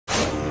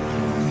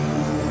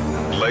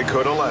Lake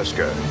Hood,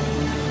 Alaska.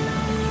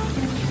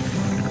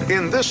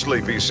 In this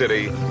sleepy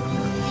city,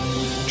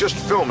 just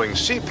filming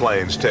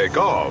seaplanes take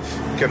off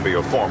can be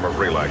a form of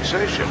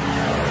relaxation.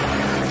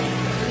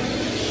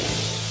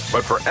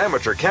 But for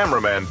amateur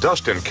cameraman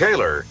Dustin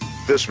Kaler,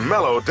 this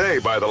mellow day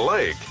by the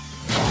lake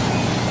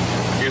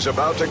is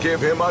about to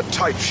give him a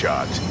tight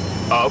shot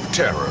of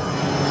terror.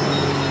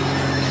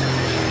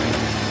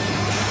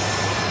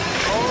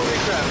 Holy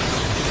crap.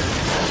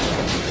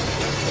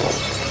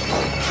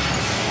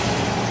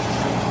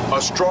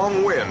 A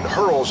strong wind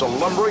hurls a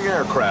lumbering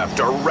aircraft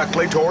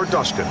directly toward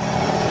Dustin.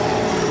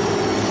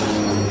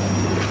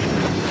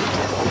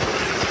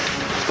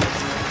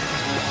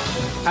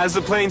 As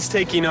the plane's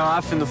taking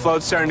off and the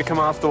float's starting to come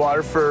off the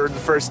water for the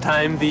first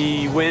time,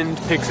 the wind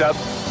picks up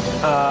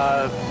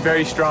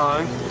very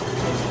strong,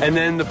 and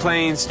then the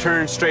planes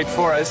turn straight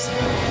for us.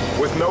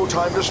 With no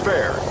time to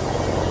spare,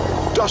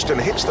 Dustin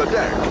hits the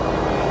deck.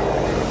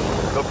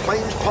 The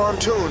plane's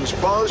pontoons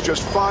buzz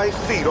just 5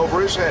 feet over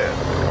his head.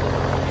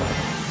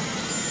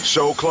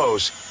 So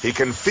close, he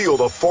can feel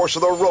the force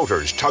of the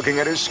rotors tugging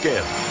at his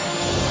skin.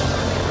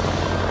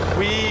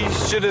 We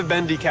should have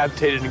been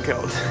decapitated and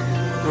killed.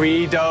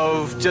 We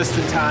dove just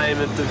in time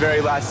at the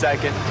very last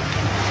second.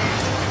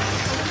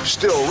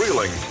 Still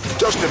reeling,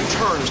 Dustin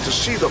turns to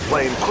see the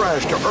plane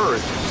crash to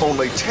Earth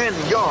only 10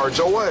 yards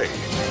away.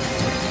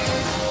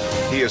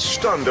 He is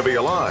stunned to be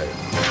alive.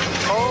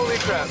 Holy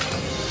crap.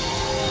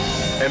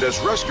 And as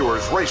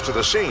rescuers race to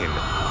the scene,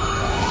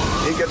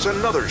 he gets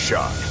another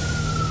shot.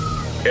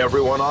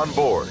 Everyone on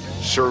board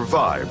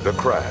survived the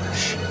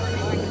crash.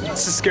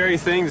 It's a scary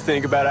thing to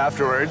think about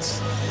afterwards.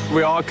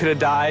 We all could have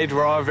died.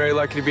 We're all very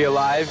lucky to be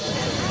alive.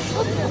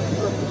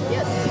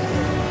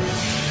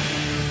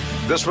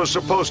 This was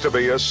supposed to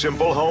be a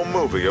simple home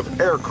movie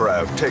of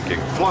aircraft taking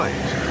flight.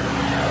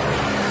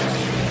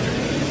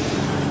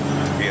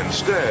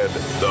 Instead,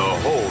 the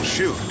whole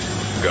shoot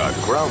got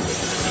grounded.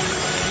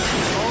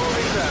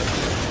 Holy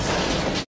crap.